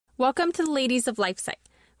Welcome to the Ladies of LifeSite.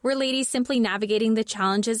 We're ladies simply navigating the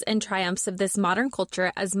challenges and triumphs of this modern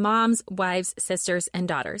culture as moms, wives, sisters, and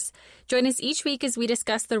daughters. Join us each week as we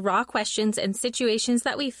discuss the raw questions and situations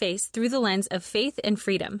that we face through the lens of faith and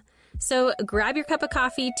freedom. So grab your cup of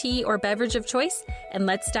coffee, tea, or beverage of choice, and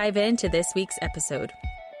let's dive into this week's episode.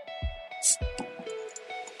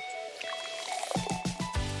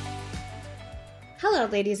 Hello,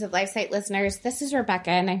 Ladies of LifeSite listeners. This is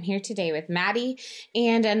Rebecca, and I'm here today with Maddie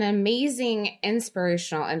and an amazing,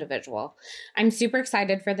 inspirational individual. I'm super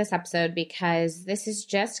excited for this episode because this is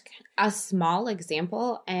just a small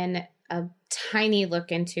example and a tiny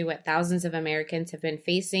look into what thousands of Americans have been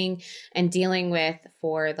facing and dealing with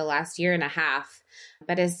for the last year and a half,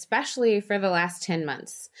 but especially for the last 10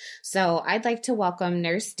 months. So I'd like to welcome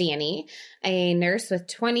Nurse Danny, a nurse with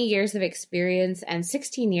 20 years of experience and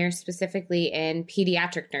 16 years specifically in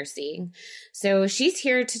pediatric nursing. So she's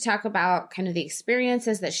here to talk about kind of the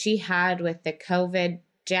experiences that she had with the COVID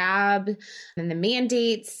jab and the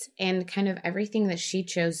mandates and kind of everything that she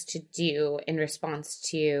chose to do in response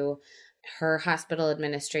to her hospital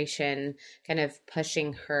administration kind of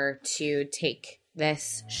pushing her to take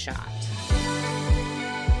this shot.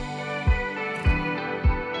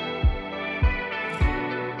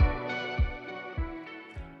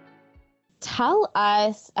 Tell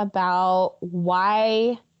us about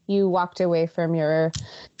why you walked away from your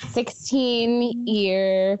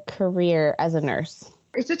 16-year career as a nurse.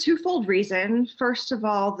 It's a twofold reason. First of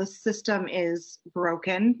all, the system is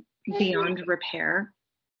broken beyond repair.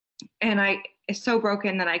 And it's so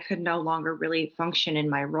broken that I could no longer really function in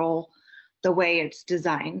my role the way it's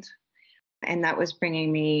designed. And that was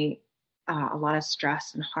bringing me a lot of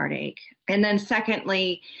stress and heartache. And then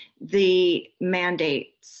secondly, the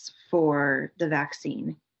mandates for the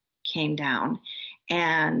vaccine came down.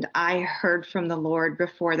 And I heard from the Lord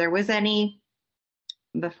before there was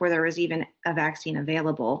even a vaccine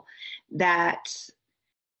available, that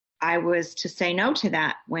I was to say no to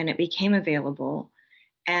that when it became available.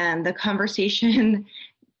 And the conversation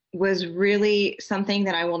was really something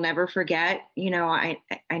that I will never forget. You know, I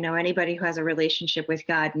know anybody who has a relationship with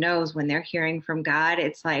God knows when they're hearing from God,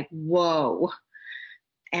 it's like, whoa.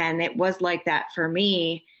 And it was like that for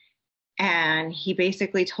me. And he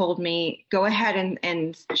basically told me, go ahead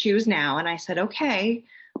and choose now. And I said, okay,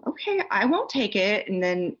 I won't take it. And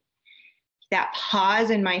then that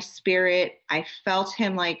pause in my spirit, I felt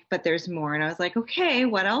him like, but there's more. And I was like, okay,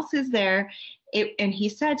 what else is there? And he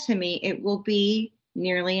said to me, it will be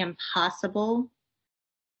nearly impossible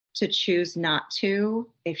to choose not to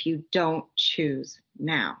if you don't choose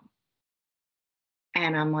now.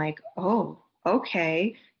 And I'm like, oh,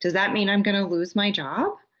 okay. Does that mean I'm going to lose my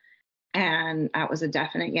job? And that was a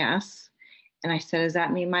definite yes. And I said, does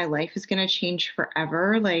that mean my life is going to change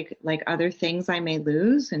forever? Like other things I may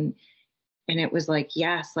lose? And it was like,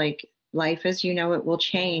 yes, like life as you know it will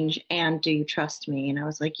change. And do you trust me? And I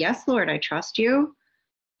was like, yes, Lord, I trust you.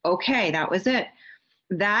 Okay, that was it.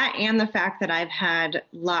 That and the fact that I've had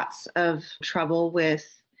lots of trouble with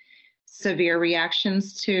severe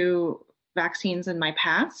reactions to vaccines in my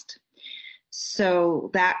past.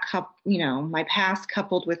 So that, my past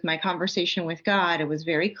coupled with my conversation with God, it was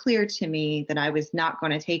very clear to me that I was not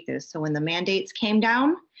going to take this. So when the mandates came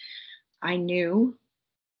down, I knew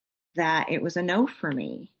that it was a no for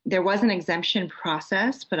me. There was an exemption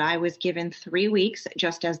process, but I was given 3 weeks,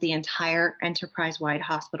 just as the entire enterprise-wide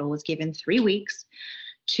hospital was given 3 weeks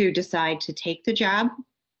to decide to take the jab,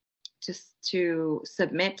 to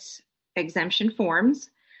submit exemption forms,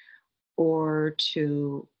 or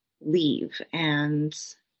to leave. And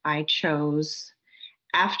I chose,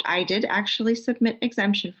 after I did actually submit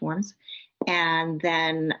exemption forms. And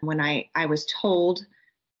then when I was told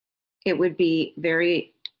it would be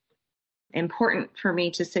very important for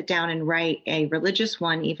me to sit down and write a religious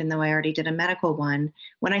one, even though I already did a medical one.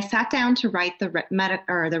 When I sat down to write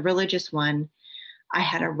the religious one, I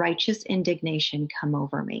had a righteous indignation come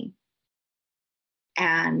over me.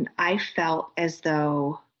 And I felt as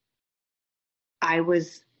though I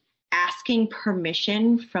was asking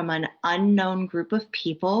permission from an unknown group of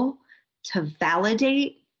people to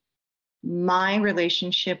validate my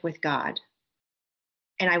relationship with God.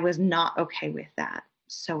 And I was not okay with that.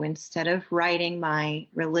 So instead of writing my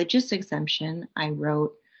religious exemption, I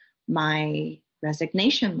wrote my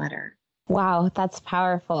resignation letter. Wow, that's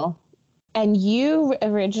powerful. And you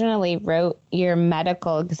originally wrote your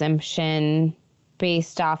medical exemption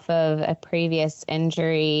based off of a previous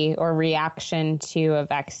injury or reaction to a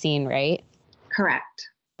vaccine, right? Correct.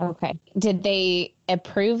 Okay. Did they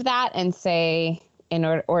approve that and say in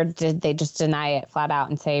order, or did they just deny it flat out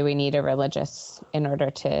and say we need a religious in order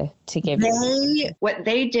to give you? What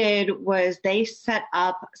they did was they set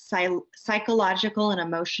up psychological and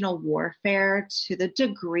emotional warfare to the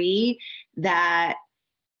degree that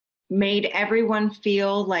made everyone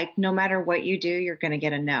feel like no matter what you do, you're going to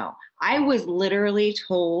get a no. I was literally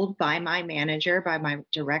told by my manager, by my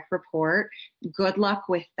direct report, good luck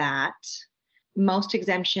with that. Most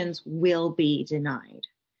exemptions will be denied.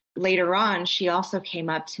 Later on, she also came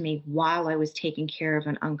up to me while I was taking care of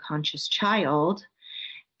an unconscious child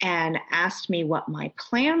and asked me what my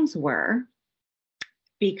plans were,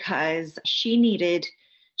 because she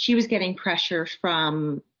was getting pressure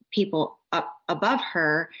from people up above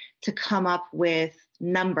her to come up with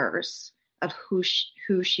numbers of who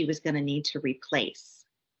she was going to need to replace.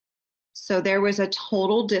 So there was a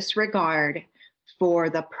total disregard for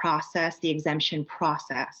the process, the exemption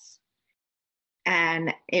process.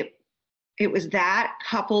 And it was that,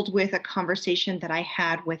 coupled with a conversation that I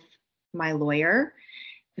had with my lawyer,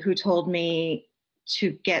 who told me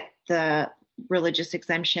to get the religious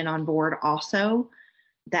exemption on board also,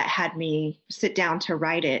 that had me sit down to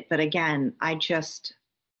write it. But again, I just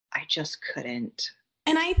couldn't.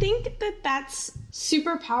 And I think that that's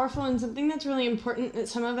super powerful and something that's really important that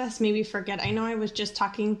some of us maybe forget. I know I was just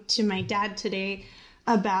talking to my dad today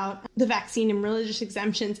about the vaccine and religious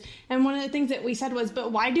exemptions. And one of the things that we said was,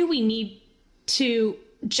 but why do we need to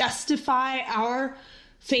justify our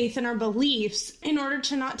faith and our beliefs in order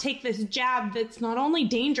to not take this jab that's not only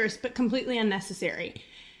dangerous, but completely unnecessary?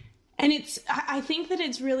 And I think that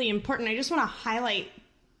it's really important. I just want to highlight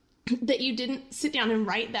that you didn't sit down and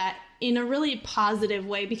write that in a really positive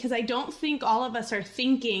way, because I don't think all of us are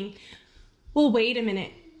thinking, well, wait a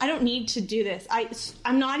minute, I don't need to do this.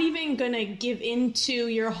 I'm not even going to give into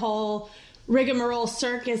your whole rigmarole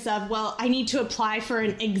circus of, well, I need to apply for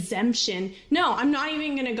an exemption. No, I'm not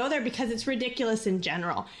even going to go there because it's ridiculous in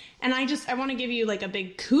general. And I want to give you like a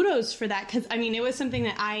big kudos for that, because I mean, it was something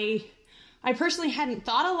that I personally hadn't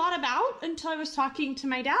thought a lot about until I was talking to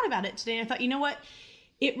my dad about it today. And I thought, you know what?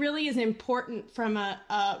 It really is important from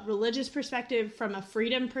a religious perspective, from a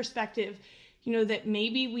freedom perspective, you know, that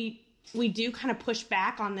maybe we do kind of push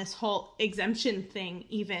back on this whole exemption thing,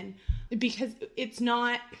 even because it's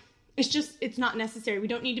not necessary. We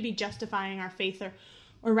don't need to be justifying our faith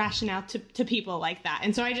or rationale to people like that.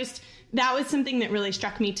 And so that was something that really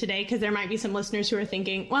struck me today, because there might be some listeners who are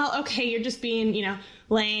thinking, well, okay, you're just being, you know,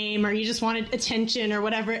 lame, or you just wanted attention or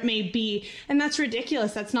whatever it may be. And that's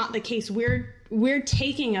ridiculous. That's not the case. We're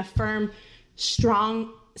taking a firm,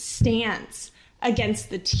 strong stance against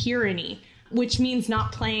the tyranny, which means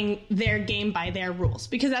not playing their game by their rules,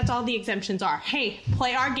 because that's all the exemptions are. Hey,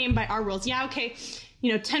 play our game by our rules. Yeah, okay,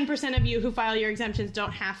 10% of you who file your exemptions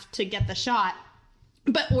don't have to get the shot,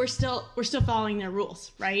 but we're still following their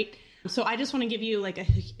rules, right? So I just want to give you like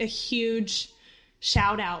a huge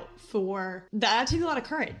shout out for that. That takes a lot of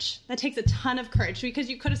courage. That takes a ton of courage, because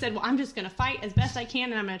you could have said, well, I'm just going to fight as best I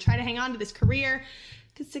can and I'm going to try to hang on to this career,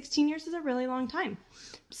 because 16 years is a really long time.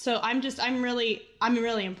 So I'm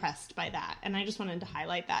really impressed by that. And I just wanted to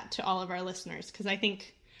highlight that to all of our listeners, because I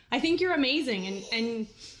think you're amazing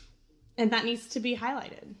and that needs to be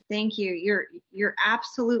highlighted. Thank you. You're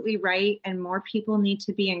absolutely right. And more people need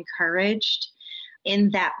to be encouraged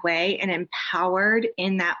in that way and empowered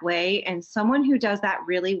in that way. And someone who does that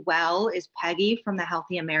really well is Peggy from The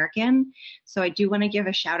Healthy American. So I do want to give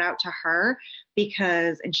a shout out to her,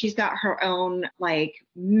 and she's got her own like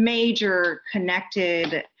major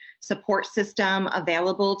connected support system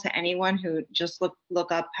available to anyone who just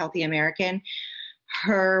look up Healthy American.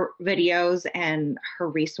 Her videos and her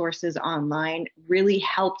resources online really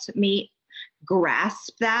helped me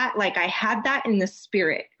grasp that. Like, I had that in the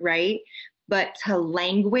spirit, right? But to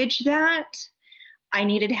language that, I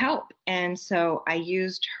needed help. And so I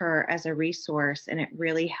used her as a resource, and it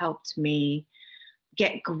really helped me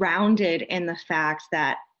get grounded in the fact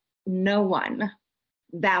that no one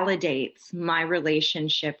validates my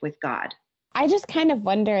relationship with God. I just kind of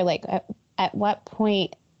wonder, like, at what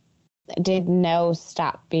point did no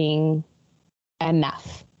stop being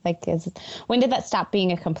enough? Like, when did that stop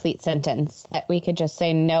being a complete sentence that we could just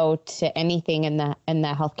say no to anything in the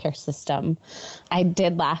healthcare system? I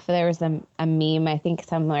did laugh. There was a meme, I think,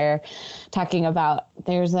 somewhere talking about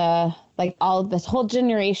this whole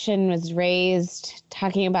generation was raised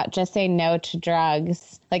talking about just say no to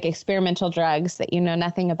drugs, like experimental drugs that you know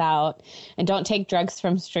nothing about, and don't take drugs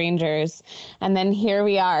from strangers. And then here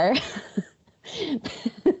we are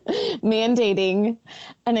mandating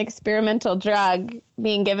an experimental drug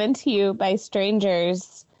being given to you by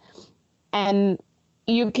strangers, and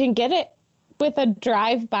you can get it with a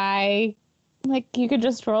drive-by like you could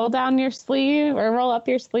just roll down your sleeve or roll up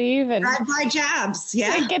your sleeve and drive-by jabs.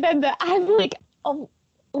 Yeah. get into. I'm like, oh,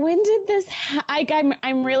 when did this?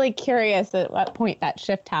 I'm really curious at what point that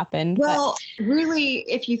shift happened. Well, really,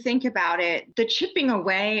 if you think about it, the chipping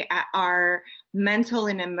away at our mental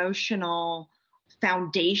and emotional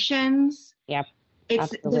foundations. Yep.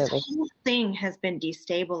 This whole thing has been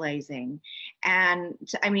destabilizing. And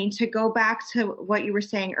I mean, to go back to what you were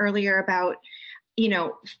saying earlier about,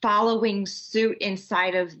 following suit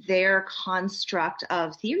inside of their construct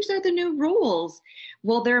of these are the new rules.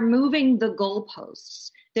 Well, they're moving the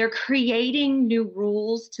goalposts. They're creating new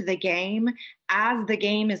rules to the game as the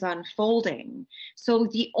game is unfolding. So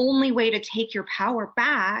the only way to take your power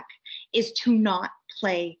back is to not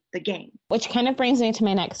play the game. Which kind of brings me to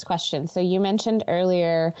my next question. So you mentioned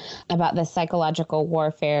earlier about the psychological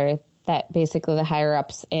warfare that basically the higher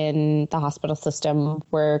ups in the hospital system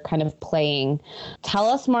were kind of playing. Tell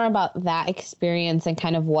us more about that experience and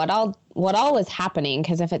kind of what all was happening.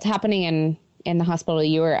 Because if it's happening in the hospital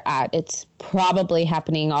you were at, it's probably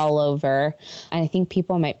happening all over. And I think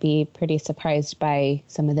people might be pretty surprised by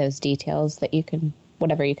some of those details that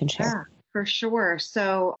whatever you can share. Yeah. For sure.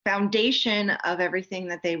 So foundation of everything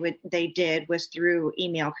that they did was through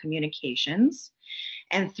email communications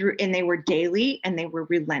and they were daily and they were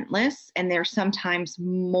relentless. And they're sometimes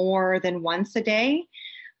more than once a day.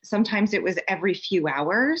 Sometimes it was every few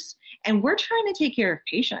hours. And we're trying to take care of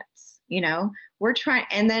patients, we're trying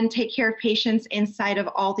and then take care of patients inside of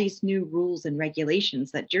all these new rules and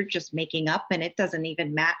regulations that you're just making up. And it doesn't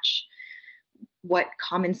even match what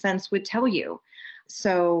common sense would tell you.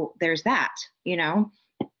 So there's that, and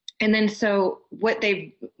then so what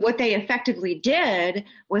they effectively did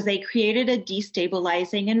was they created a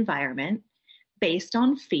destabilizing environment based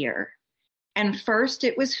on fear. And first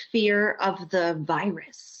it was fear of the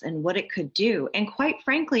virus and what it could do. And quite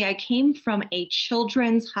frankly, I came from a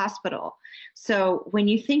children's hospital. So when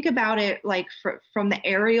you think about it, like from the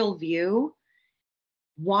aerial view,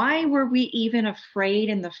 why were we even afraid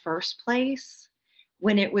in the first place?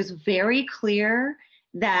 When it was very clear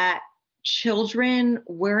that children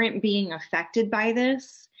weren't being affected by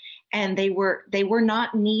this and they were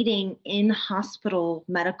not needing in-hospital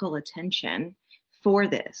medical attention for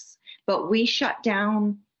this. But we shut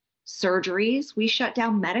down surgeries. We shut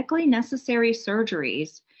down medically necessary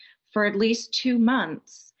surgeries for at least 2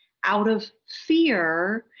 months out of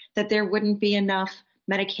fear that there wouldn't be enough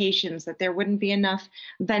medications, that there wouldn't be enough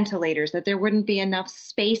ventilators, that there wouldn't be enough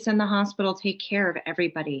space in the hospital to take care of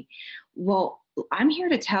everybody. Well, I'm here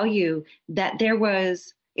to tell you that it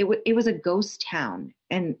was a ghost town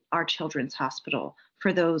in our children's hospital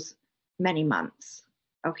for those many months.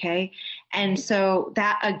 Okay. And so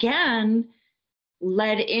that again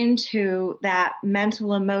led into that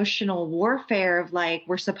mental emotional warfare of like,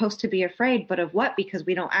 we're supposed to be afraid, but of what? Because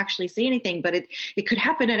we don't actually see anything, but it could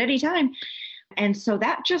happen at any time. And so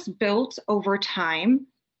that just built over time.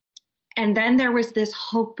 And then there was this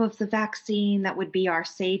hope of the vaccine that would be our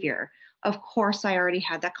savior. Of course, I already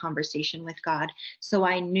had that conversation with God. So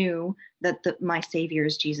I knew that my savior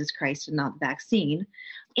is Jesus Christ and not the vaccine.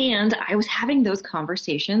 And I was having those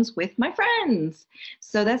conversations with my friends.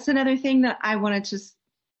 So that's another thing that I wanted to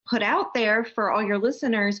put out there for all your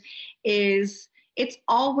listeners is it's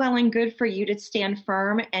all well and good for you to stand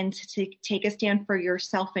firm and to take a stand for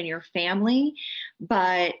yourself and your family.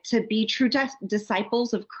 But to be true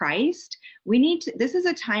disciples of Christ, this is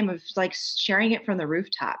a time of like sharing it from the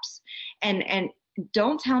rooftops. And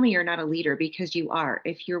don't tell me you're not a leader, because you are.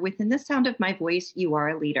 If you're within the sound of my voice, you are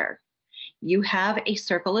a leader. You have a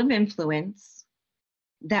circle of influence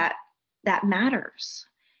that matters.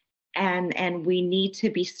 And we need to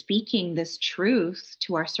be speaking this truth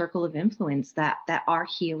to our circle of influence that our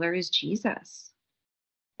healer is Jesus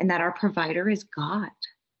and that our provider is God,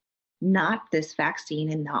 not this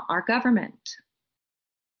vaccine and not our government.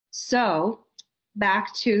 So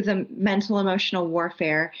back to the mental emotional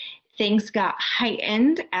warfare, things got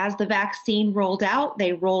heightened as the vaccine rolled out.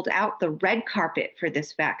 They rolled out the red carpet for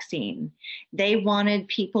this vaccine. They wanted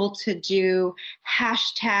people to do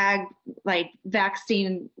hashtag like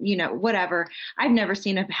vaccine, whatever. I've never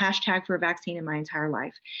seen a hashtag for a vaccine in my entire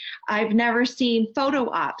life. I've never seen photo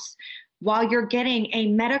ops while you're getting a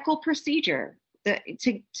medical procedure.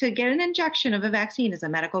 To get an injection of a vaccine is a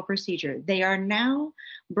medical procedure. They are now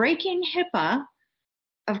breaking HIPAA,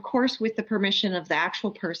 of course, with the permission of the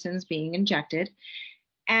actual persons being injected,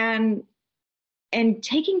 and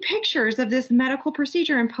taking pictures of this medical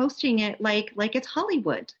procedure and posting it like it's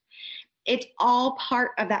Hollywood. It's all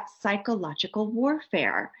part of that psychological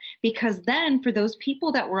warfare, because then for those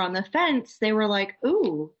people that were on the fence, they were like,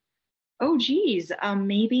 oh geez,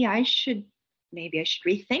 maybe I should maybe I should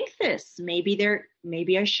rethink this.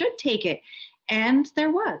 Maybe I should take it. And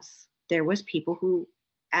there was people who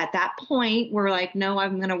at that point were like, no,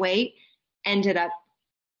 I'm going to wait, ended up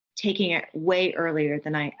taking it way earlier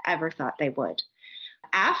than I ever thought they would.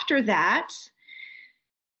 After that,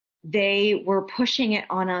 they were pushing it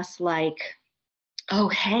on us like, oh,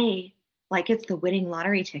 hey, like it's the winning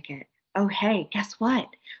lottery ticket. Oh, hey, guess what?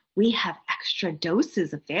 We have extra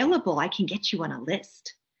doses available. I can get you on a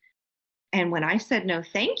list. And when I said no,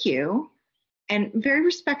 thank you, and very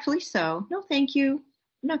respectfully so, no, thank you,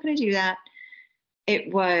 I'm not going to do that,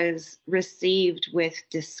 it was received with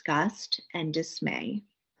disgust and dismay.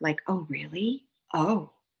 Like, oh, really? Oh,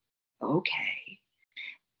 okay.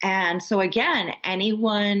 And so again,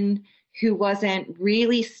 anyone who wasn't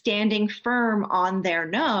really standing firm on their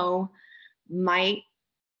no might,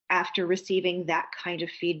 after receiving that kind of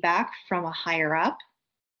feedback from a higher up,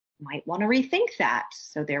 might want to rethink that.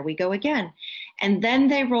 So there we go again. And then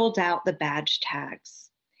they rolled out the badge tags.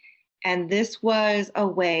 And this was a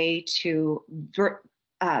way to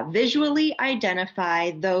visually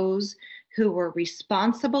identify those who were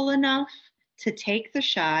responsible enough to take the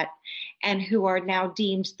shot and who are now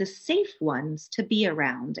deemed the safe ones to be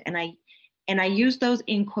around. And I use those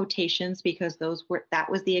in quotations because that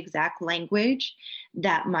was the exact language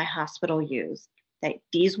that my hospital used. That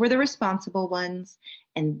these were the responsible ones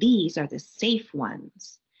and these are the safe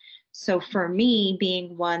ones. So for me,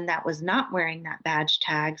 being one that was not wearing that badge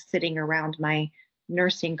tag, sitting around my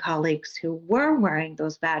nursing colleagues who were wearing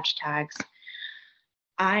those badge tags,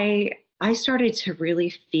 I started to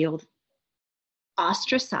really feel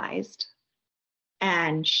ostracized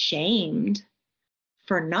and shamed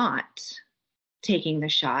for not taking the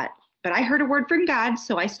shot. But I heard a word from God,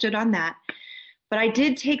 so I stood on that. But I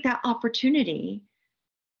did take that opportunity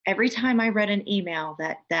every time I read an email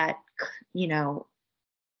that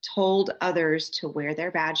told others to wear their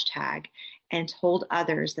badge tag and told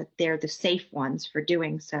others that they're the safe ones for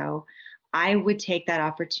doing so. I would take that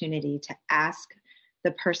opportunity to ask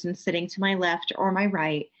the person sitting to my left or my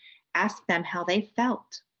right, ask them how they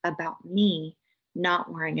felt about me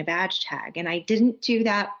not wearing a badge tag. And I didn't do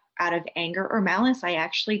that out of anger or malice. I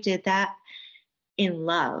actually did that in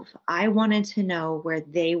love. I wanted to know where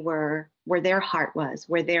they were, where their heart was,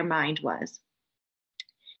 where their mind was.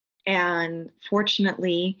 And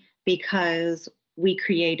fortunately, because we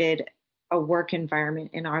created a work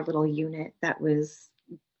environment in our little unit that was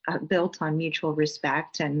built on mutual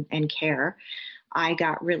respect and care, I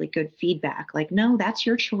got really good feedback. Like, no, that's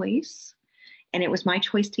your choice. And it was my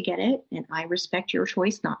choice to get it. And I respect your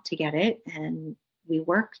choice not to get it. And we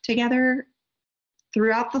work together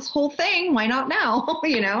throughout this whole thing. Why not now?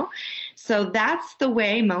 So that's the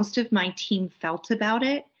way most of my team felt about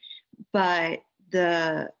it. But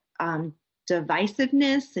the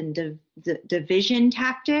divisiveness and division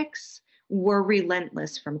tactics were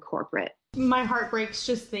relentless from corporate. My heart breaks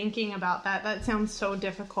just thinking about that. That sounds so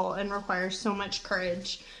difficult and requires so much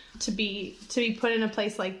courage to be put in a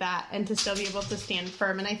place like that and to still be able to stand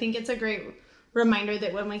firm. And I think it's a great reminder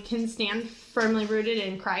that when we can stand firmly rooted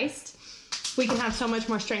in Christ, we can have so much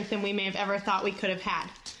more strength than we may have ever thought we could have had.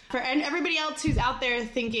 And everybody else who's out there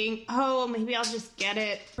thinking, oh, maybe I'll just get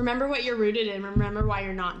it, remember what you're rooted in. Remember why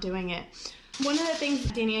you're not doing it. One of the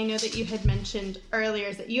things, Danny, I know that you had mentioned earlier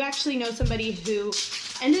is that you actually know somebody who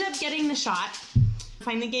ended up getting the shot,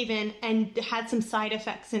 finally gave in, and had some side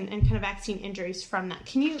effects and kind of vaccine injuries from that.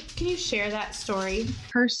 Can you share that story?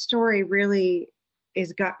 Her story really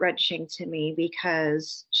is gut-wrenching to me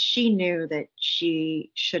because she knew that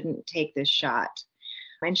she shouldn't take this shot.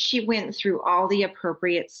 And she went through all the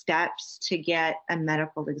appropriate steps to get a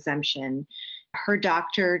medical exemption. Her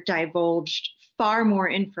doctor divulged far more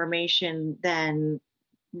information than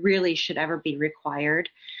really should ever be required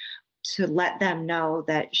to let them know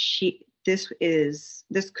that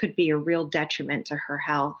this could be a real detriment to her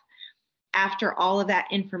health. After all of that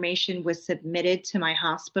information was submitted to my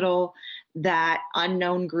hospital, that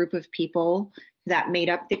unknown group of people that made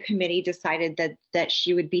up the committee decided that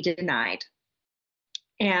she would be denied.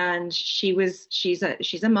 And she's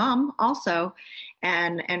a mom also,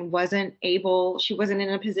 and she wasn't in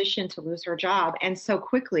a position to lose her job. And so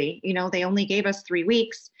quickly, they only gave us 3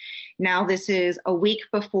 weeks. Now this is a week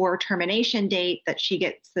before termination date that she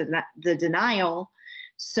gets the denial.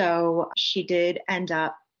 So she did end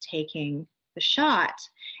up taking the shot.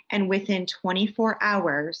 And within 24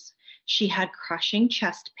 hours, she had crushing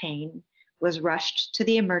chest pain, was rushed to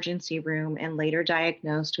the emergency room, and later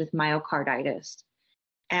diagnosed with myocarditis.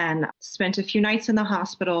 And spent a few nights in the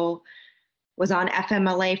hospital, was on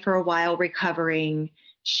FMLA for a while recovering.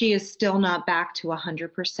 She is still not back to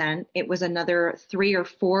 100%. It was another 3 or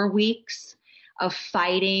 4 weeks of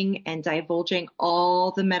fighting and divulging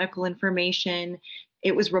all the medical information.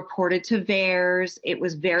 It was reported to VAERS. It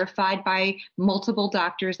was verified by multiple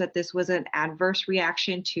doctors that this was an adverse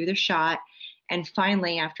reaction to the shot. And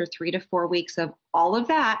finally, after 3 to 4 weeks of all of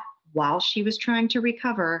that, while she was trying to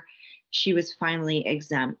recover, she was finally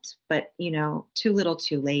exempt. But, too little,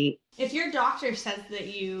 too late. If your doctor says that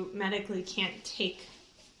you medically can't take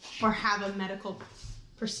or have a medical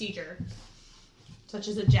procedure, such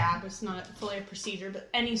as a jab, it's not fully a procedure, but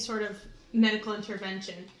any sort of medical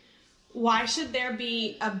intervention, why should there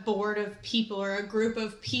be a board of people or a group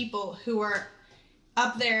of people who are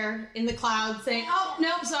up there in the clouds saying, oh,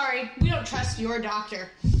 no, sorry, we don't trust your doctor?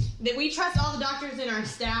 That we trust all the doctors in our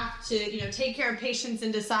staff to, take care of patients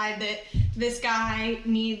and decide that this guy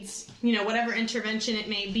needs, whatever intervention it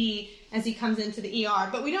may be as he comes into the ER.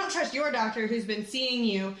 But we don't trust your doctor who's been seeing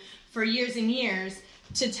you for years and years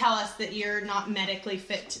to tell us that you're not medically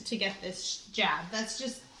fit to get this jab. That's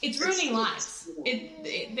just, it's ruining lives.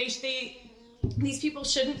 These people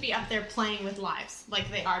shouldn't be up there playing with lives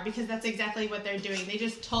like they are, because that's exactly what they're doing. They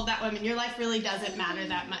just told that woman, your life really doesn't matter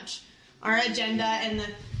that much. Our agenda and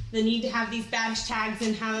the need to have these badge tags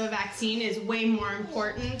and have a vaccine is way more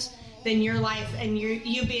important than your life and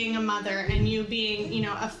you being a mother and you being,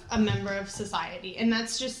 a member of society. And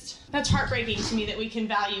that's heartbreaking to me that we can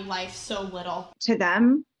value life so little. To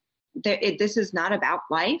them, this is not about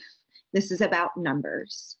life. This is about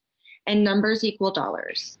numbers, and numbers equal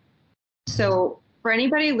dollars. So for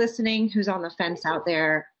anybody listening who's on the fence out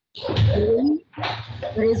there, really,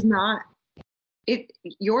 it is not,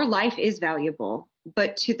 your life is valuable,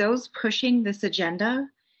 but to those pushing this agenda,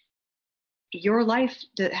 your life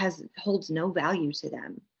holds no value to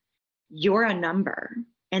them. You're a number,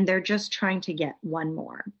 and they're just trying to get one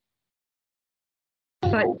more.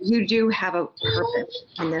 But you do have a purpose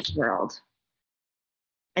in this world,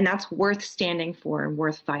 and that's worth standing for and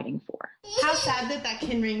worth fighting for. How sad that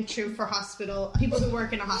can ring true for people who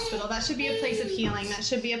work in a hospital. That should be a place of healing. That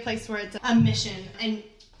should be a place where it's a mission, and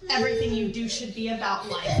everything you do should be about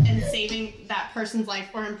life and saving that person's life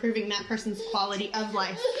or improving that person's quality of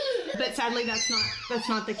life. But sadly, that's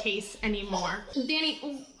not the case anymore.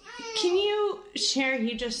 Danny, can you share,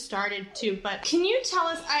 you just started to, but can you tell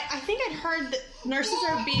us, I think I'd heard that nurses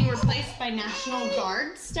are being replaced by National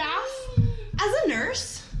Guard staff. As a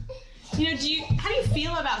nurse, how do you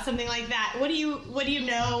feel about something like that? What do you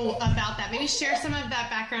know about that? Maybe share some of that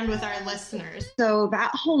background with our listeners. So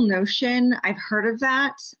that whole notion, I've heard of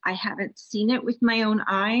that. I haven't seen it with my own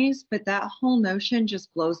eyes, but that whole notion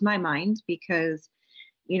just blows my mind because,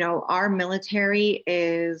 our military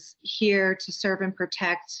is here to serve and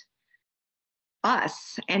protect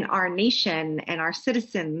us and our nation and our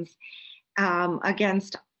citizens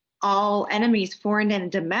against all enemies, foreign and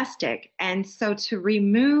domestic. And so to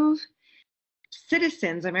remove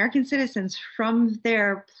American citizens, from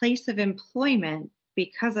their place of employment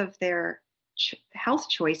because of their health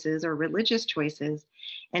choices or religious choices,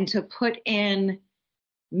 and to put in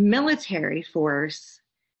military force,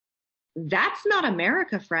 that's not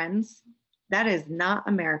America, friends. That is not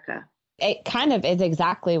America. It kind of is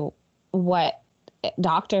exactly what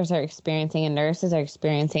doctors are experiencing and nurses are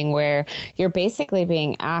experiencing, where you're basically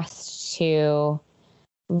being asked to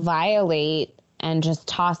violate and just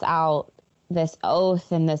toss out this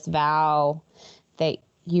oath and this vow that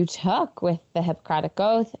you took with the Hippocratic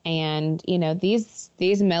Oath. And, these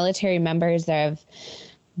military members have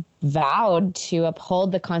vowed to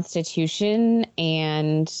uphold the Constitution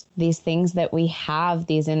and these things that we have,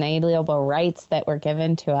 these inalienable rights that were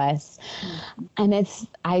given to us. And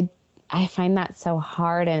I find that so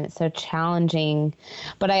hard and it's so challenging.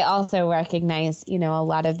 But I also recognize, a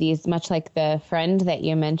lot of these, much like the friend that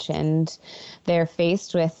you mentioned, they're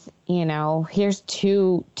faced with, here's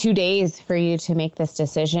two days for you to make this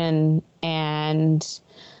decision, and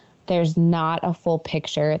there's not a full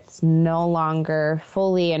picture. It's no longer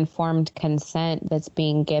fully informed consent that's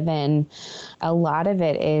being given. A lot of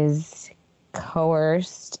it is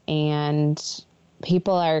coerced, and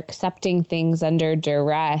people are accepting things under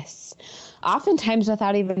duress, oftentimes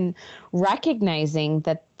without even recognizing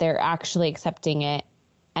that they're actually accepting it.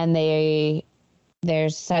 And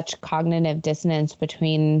there's such cognitive dissonance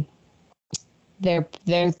between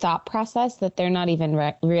their thought process that they're not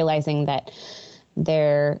even realizing that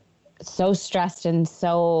they're so stressed and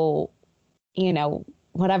so,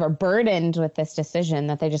 burdened with this decision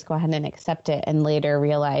that they just go ahead and accept it and later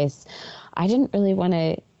realize, I didn't really want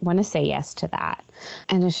to say yes to that.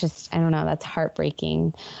 And it's just, I don't know, that's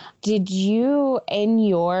heartbreaking. Did you, in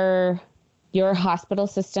your hospital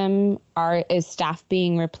system, is staff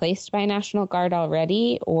being replaced by National Guard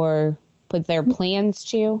already, or was there plans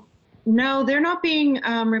to? No, they're not being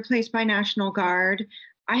replaced by National Guard.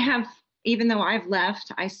 Even though I've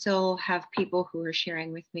left, I still have people who are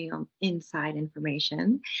sharing with me on inside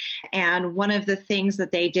information. And one of the things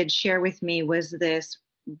that they did share with me was this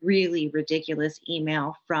really ridiculous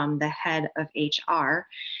email from the head of HR,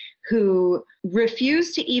 who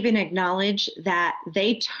refused to even acknowledge that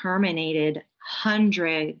they terminated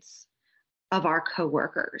hundreds of our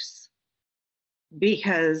coworkers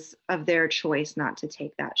because of their choice not to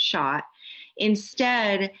take that shot.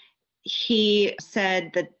 Instead, he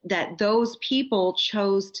said that those people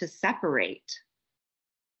chose to separate.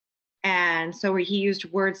 And so he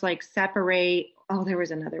used words like separate. Oh, there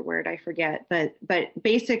was another word, I forget. But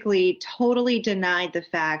basically totally denied the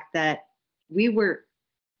fact that we were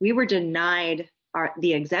denied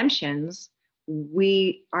the exemptions.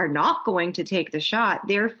 We are not going to take the shot.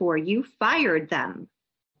 Therefore, you fired them.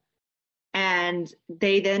 And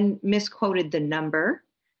they then misquoted the number.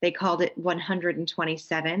 They called it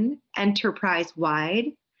 127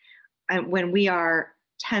 enterprise-wide, when we are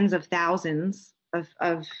tens of thousands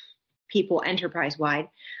of people enterprise-wide.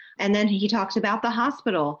 And then he talks about the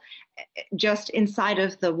hospital. Just inside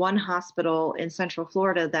of the one hospital in Central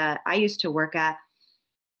Florida that I used to work at,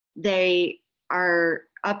 they are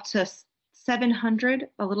up to 700,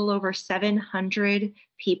 a little over 700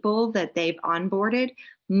 people that they've onboarded.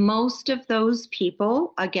 Most of those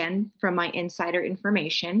people, again, from my insider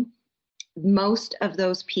information, most of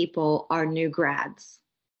those people are new grads.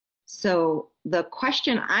 So the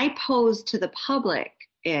question I pose to the public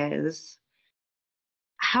is,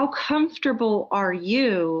 how comfortable are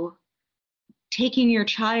you taking your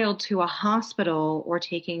child to a hospital, or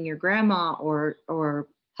taking your grandma or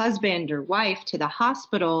husband or wife to the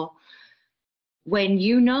hospital, when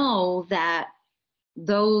you know that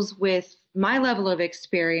those with my level of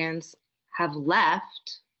experience have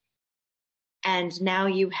left, and now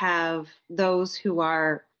you have those who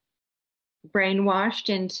are brainwashed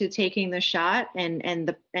into taking the shot and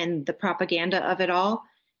the propaganda of it all,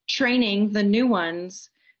 training the new ones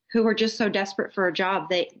who are just so desperate for a job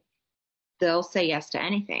they'll say yes to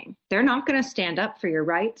anything. They're not going to stand up for your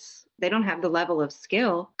rights. They don't have the level of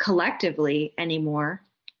skill collectively anymore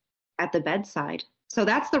at the bedside. So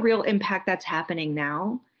that's the real impact that's happening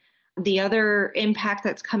now. The other impact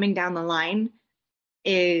that's coming down the line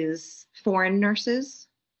is foreign nurses.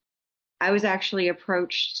 I was actually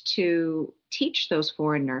approached to teach those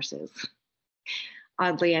foreign nurses.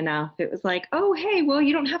 Oddly enough, it was like, oh, hey, well,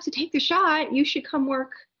 you don't have to take the shot. You should come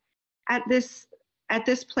work at this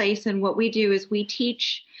place. And what we do is we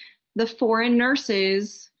teach the foreign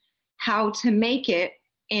nurses how to make it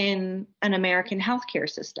in an American healthcare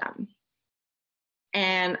system.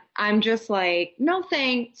 And I'm just like, no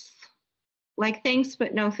thanks. Like, thanks,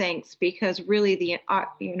 but no thanks, because really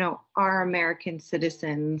our American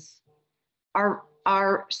citizens,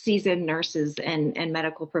 our seasoned nurses and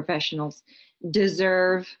medical professionals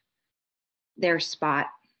deserve their spot.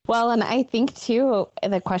 Well, and I think too,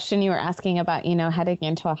 the question you were asking about, heading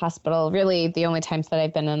into a hospital, really the only times that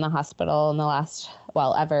I've been in the hospital in the last,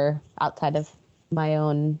 ever outside of my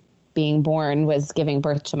own being born was giving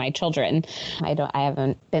birth to my children. I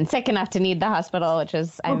haven't been sick enough to need the hospital, which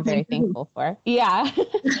is I'm very thankful for. Yeah.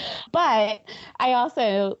 But I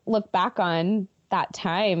also look back on that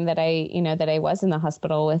time that I was in the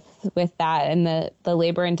hospital with that, and the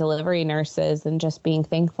labor and delivery nurses, and just being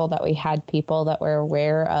thankful that we had people that were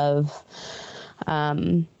aware of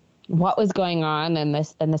what was going on and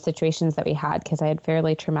the situations that we had, because I had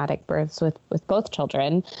fairly traumatic births with both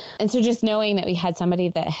children. And so just knowing that we had somebody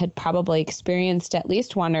that had probably experienced at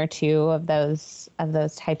least one or two of those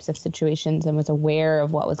types of situations and was aware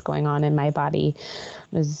of what was going on in my body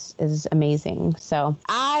is amazing. So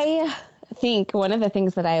I think one of the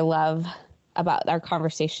things that I love about our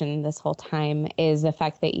conversation this whole time is the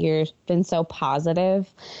fact that you've been so positive.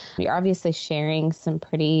 You're obviously sharing some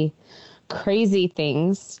pretty crazy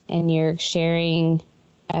things, and you're sharing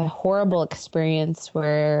a horrible experience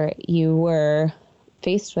where you were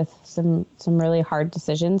faced with some really hard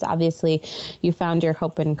decisions. Obviously, you found your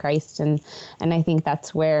hope in Christ, and I think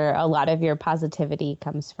that's where a lot of your positivity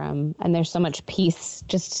comes from. And there's so much peace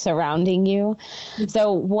just surrounding you.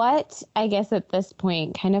 So what, I guess at this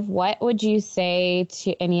point, what would you say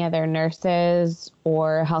to any other nurses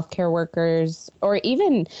or healthcare workers, or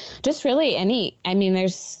even just really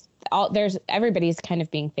everybody's kind of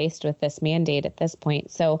being faced with this mandate at this point.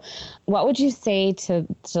 So what would you say to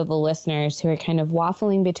the listeners who are kind of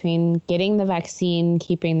waffling between getting the vaccine,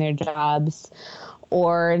 keeping their jobs,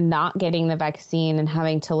 or not getting the vaccine and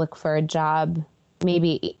having to look for a job,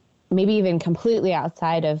 maybe even completely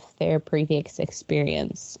outside of their previous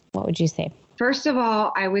experience? What would you say? First of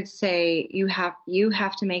all, I would say you have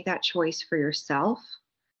to make that choice for yourself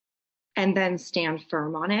and then stand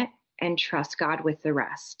firm on it and trust God with the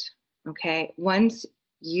rest. Okay. Once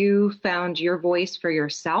you found your voice for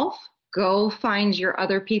yourself, go find your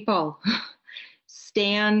other people.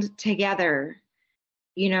 Stand together.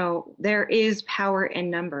 You know, there is power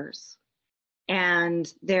in numbers,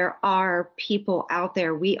 and there are people out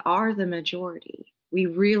there. We are the majority. We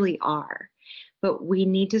really are. But we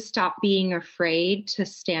need to stop being afraid to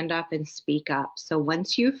stand up and speak up. So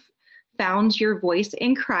once you've found your voice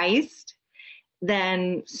in Christ,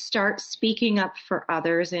 then start speaking up for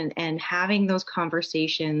others and having those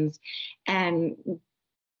conversations and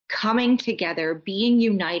coming together, being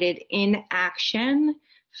united in action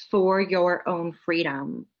for your own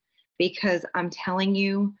freedom. Because I'm telling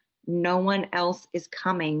you, no one else is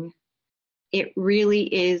coming. It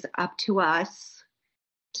really is up to us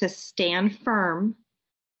to stand firm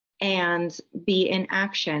and be in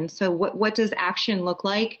action. So what does action look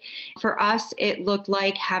like? For us, it looked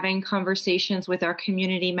like having conversations with our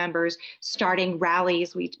community members, starting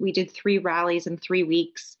rallies. We did 3 rallies in 3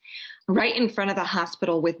 weeks right in front of the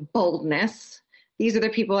hospital with boldness. These are the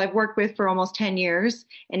people I've worked with for almost 10 years.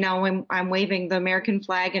 And now I'm waving the American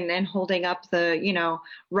flag and holding up the,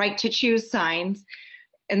 right to choose signs.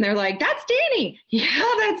 And they're like, that's Danny. Yeah,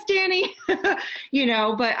 that's Danny.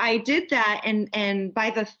 But I did that. And by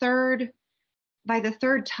the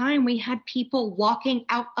third time, we had people walking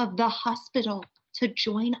out of the hospital to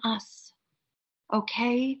join us.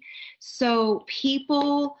 Okay. So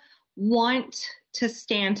people want to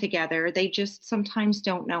stand together. They just sometimes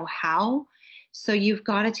don't know how. So you've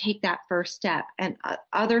got to take that first step. And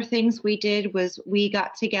other things we did was we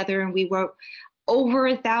got together and we wrote over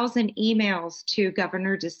 1,000 emails to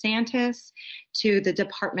Governor DeSantis, to the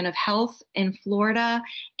Department of Health in Florida,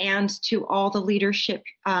 and to all the leadership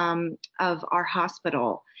of our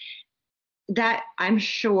hospital. That, I'm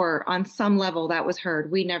sure on some level that was heard.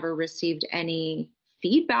 We never received any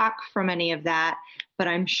feedback from any of that, but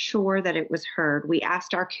I'm sure that it was heard. We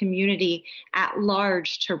asked our community at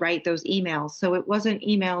large to write those emails. So it wasn't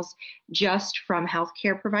emails just from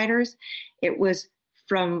healthcare providers. It was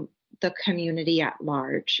from the community at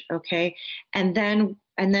large. Okay. And then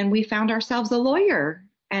we found ourselves a lawyer,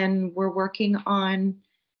 and we're working on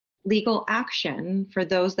legal action for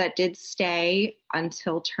those that did stay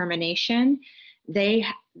until termination. They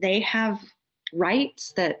have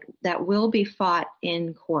rights that will be fought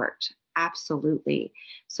in court. Absolutely.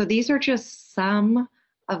 So these are just some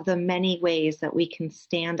of the many ways that we can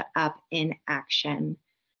stand up in action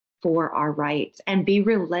for our rights and be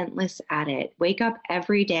relentless at it. Wake up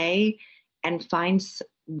every day and find,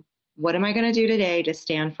 what am I going to do today to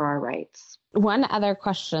stand for our rights? One other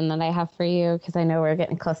question that I have for you, because I know we're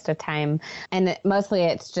getting close to time, and mostly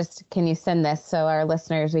it's just, can you send this so our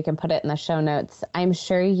listeners, we can put it in the show notes. I'm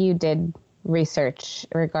sure you did research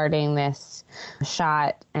regarding this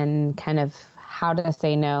shot and kind of how to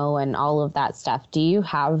say no and all of that stuff. Do you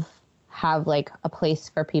have like a place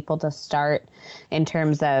for people to start in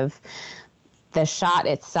terms of the shot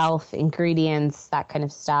itself, ingredients, that kind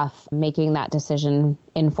of stuff, making that decision,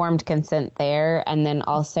 informed consent there, and then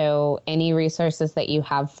also any resources that you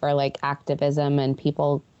have for like activism and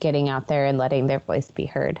people getting out there and letting their voice be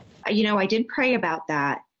heard? I did pray about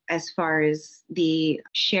that as far as the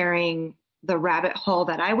sharing the rabbit hole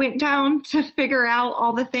that I went down to figure out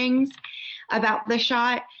all the things about the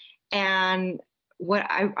shot. And what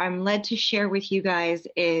I'm led to share with you guys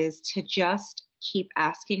is to just keep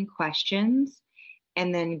asking questions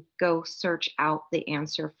and then go search out the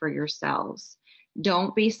answer for yourselves.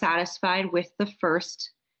 Don't be satisfied with the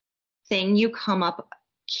first thing you come up.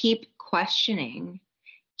 Keep questioning,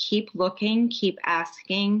 keep looking, keep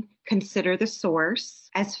asking, consider the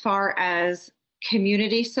source. As far as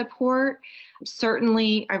community support,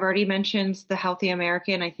 certainly I've already mentioned the Healthy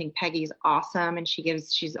American. I think Peggy's awesome, and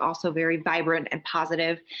she's also very vibrant and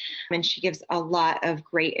positive, and she gives a lot of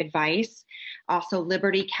great advice. Also,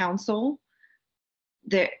 Liberty Counsel,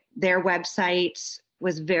 their website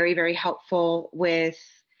was very, very helpful with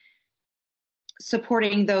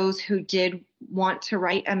supporting those who did want to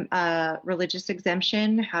write a religious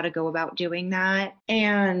exemption, how to go about doing that.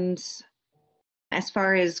 And as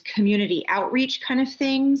far as community outreach kind of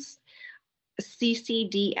things,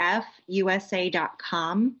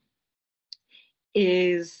 ccdfusa.com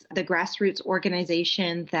is the grassroots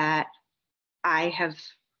organization that I have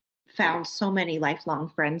found so many lifelong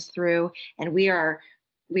friends through, and we are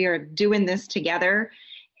doing this together.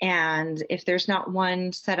 And if there's not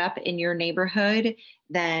one set up in your neighborhood,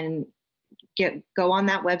 then go on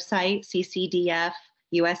that website,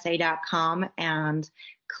 ccdfusa.com, and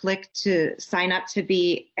click to sign up to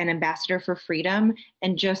be an ambassador for freedom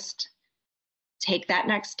and just take that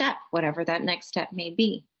next step, whatever that next step may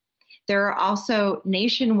be. There are also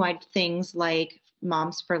nationwide things like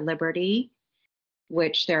Moms for Liberty,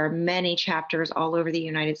 which there are many chapters all over the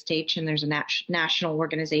United States, and there's a national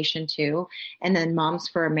organization too. And then Moms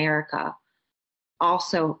for America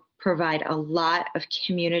also provide a lot of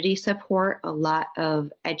community support, a lot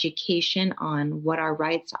of education on what our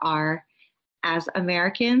rights are as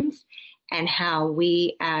Americans and how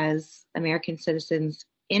we as American citizens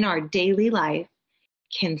in our daily life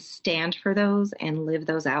can stand for those and live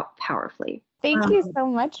those out powerfully. Thank you so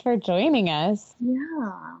much for joining us.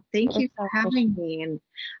 Yeah, thank you for having me. And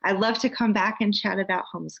I'd love to come back and chat about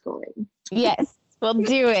homeschooling. Yes, we'll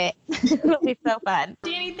do it. It'll be so fun.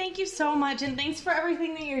 Danny, thank you so much. And thanks for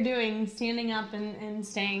everything that you're doing, standing up and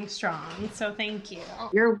staying strong. So thank you.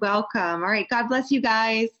 You're welcome. All right. God bless you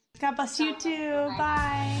guys. God bless you too.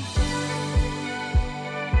 Bye.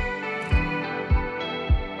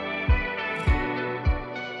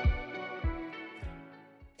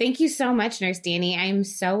 Thank you so much, Nurse Danny. I'm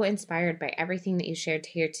so inspired by everything that you shared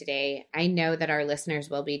here today. I know that our listeners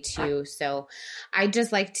will be too. So I'd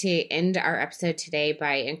just like to end our episode today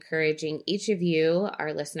by encouraging each of you,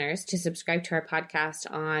 our listeners, to subscribe to our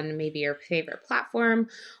podcast on maybe your favorite platform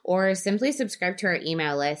or simply subscribe to our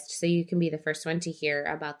email list so you can be the first one to hear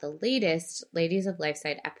about the latest Ladies of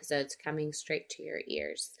Lifeside episodes coming straight to your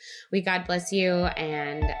ears. We God bless you,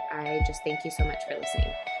 and I just thank you so much for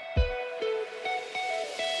listening.